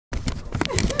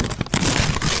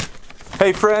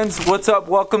Hey friends, what's up?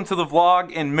 Welcome to the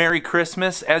vlog and Merry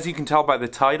Christmas. As you can tell by the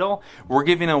title, we're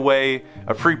giving away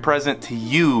a free present to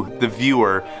you, the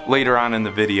viewer, later on in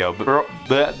the video.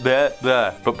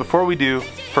 But before we do,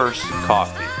 first,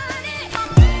 coffee.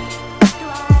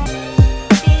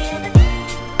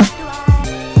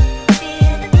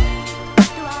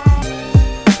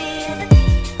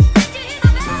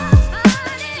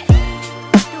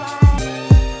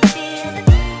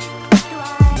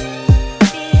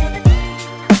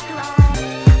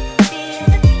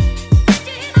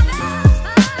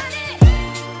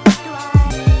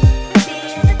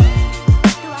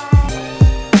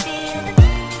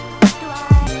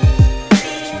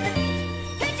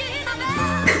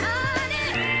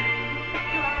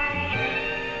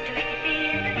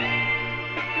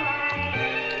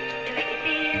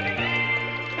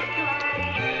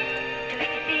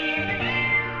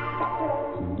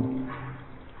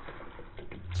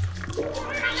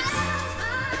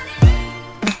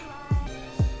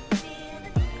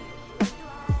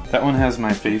 That one has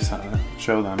my face on it.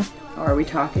 Show them. Oh, are we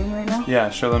talking right now? Yeah,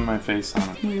 show them my face on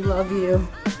it. We love you.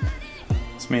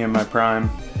 It's me in my prime.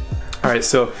 Alright,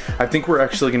 so I think we're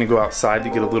actually going to go outside to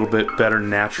get a little bit better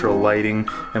natural lighting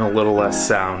and a little less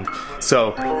sound.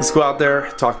 So let's go out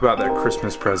there, talk about that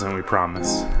Christmas present we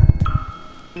promised.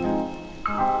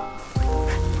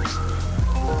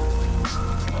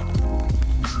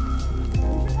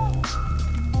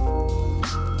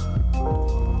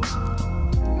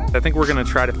 I think we're gonna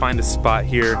try to find a spot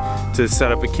here to set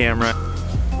up a camera.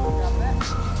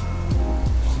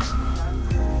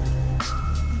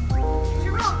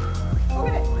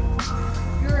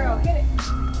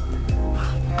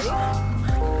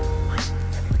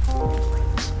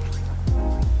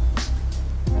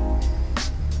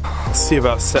 Let's see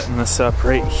about setting this up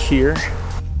right here.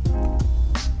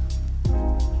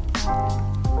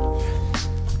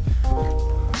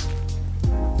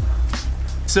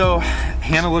 So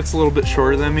Hannah looks a little bit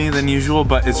shorter than me than usual,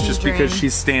 but it's just because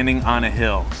she's standing on a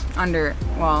hill. Under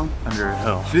a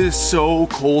hill. It is so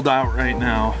cold out right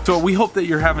now. So we hope that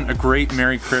you're having a great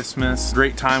Merry Christmas,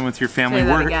 great time with your family. Say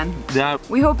that again. Yeah.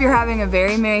 We hope you're having a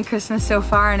very Merry Christmas so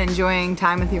far and enjoying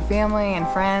time with your family and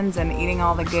friends and eating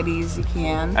all the goodies you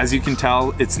can. As you can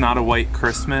tell, it's not a white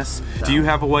Christmas. So. Do you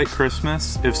have a white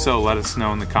Christmas? If so, let us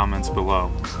know in the comments below.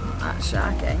 Not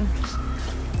shocking.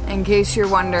 In case you're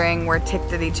wondering, we're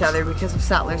ticked at each other because of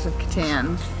Settlers of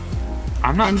Catan.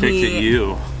 I'm not ticked at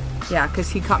you. Yeah, because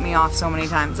he cut me off so many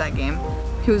times that game.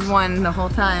 He was won the whole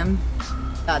time.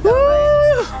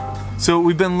 So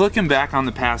we've been looking back on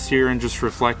the past year and just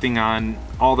reflecting on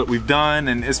all that we've done,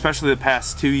 and especially the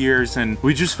past 2 years, and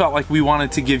we just felt like we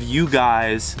wanted to give you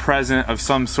guys a present of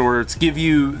some sorts, give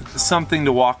you something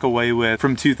to walk away with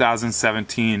from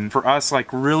 2017. For us, like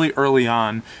really early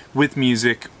on with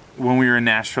music, when we were in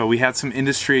Nashville, we had some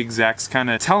industry execs kind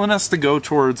of telling us to go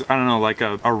towards, I don't know, like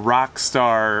a rock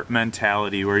star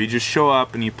mentality where you just show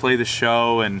up and you play the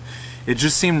show, and it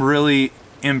just seemed really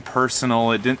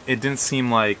impersonal. It didn't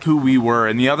seem like who we were.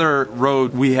 And the other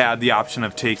road we had the option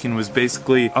of taking was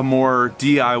basically a more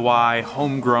DIY,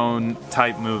 homegrown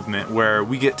type movement where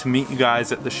we get to meet you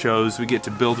guys at the shows, we get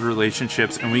to build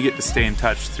relationships, and we get to stay in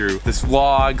touch through this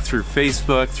vlog, through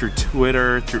Facebook, through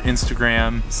Twitter, through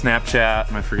Instagram, Snapchat.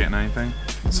 Am I forgetting anything?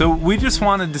 So we just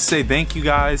wanted to say thank you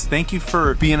guys. Thank you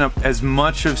for being as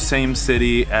much of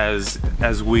Samecity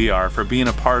as we are, for being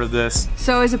a part of this.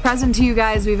 So as a present to you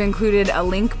guys, we've included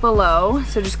a link below,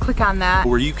 so just click on that.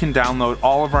 Where you can download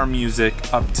all of our music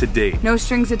up to date. No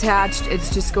strings attached,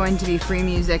 it's just going to be free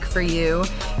music for you.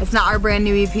 It's not our brand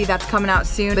new EP that's coming out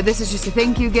soon, but this is just a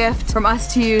thank you gift from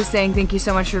us to you, saying thank you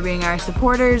so much for being our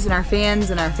supporters and our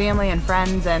fans and our family and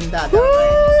friends and that.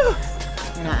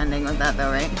 You're not ending with that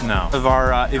though, right? No.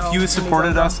 If you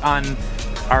supported us on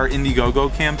our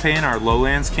Indiegogo campaign, our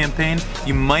Lowlands campaign,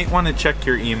 you might want to check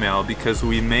your email because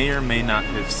we may or may not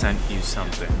have sent you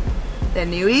something. The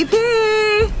new EP!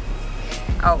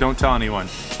 Oh. Don't tell anyone.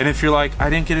 And if you're like, I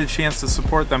didn't get a chance to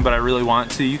support them, but I really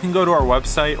want to, you can go to our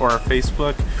website or our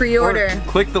Facebook. Pre-order.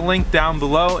 Click the link down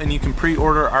below and you can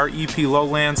pre-order our EP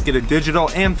Lowlands, get a digital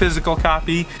and physical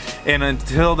copy. And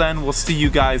until then, we'll see you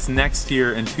guys next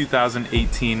year in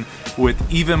 2018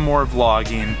 with even more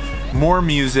vlogging, more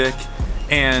music,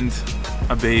 and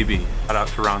a baby. Shout out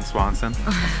to Ron Swanson.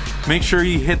 Make sure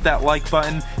you hit that like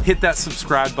button, hit that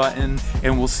subscribe button,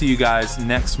 and we'll see you guys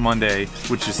next Monday,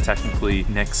 which is technically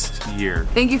next year.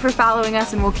 Thank you for following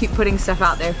us, and we'll keep putting stuff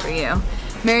out there for you.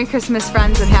 Merry Christmas,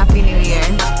 friends, and Happy New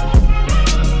Year.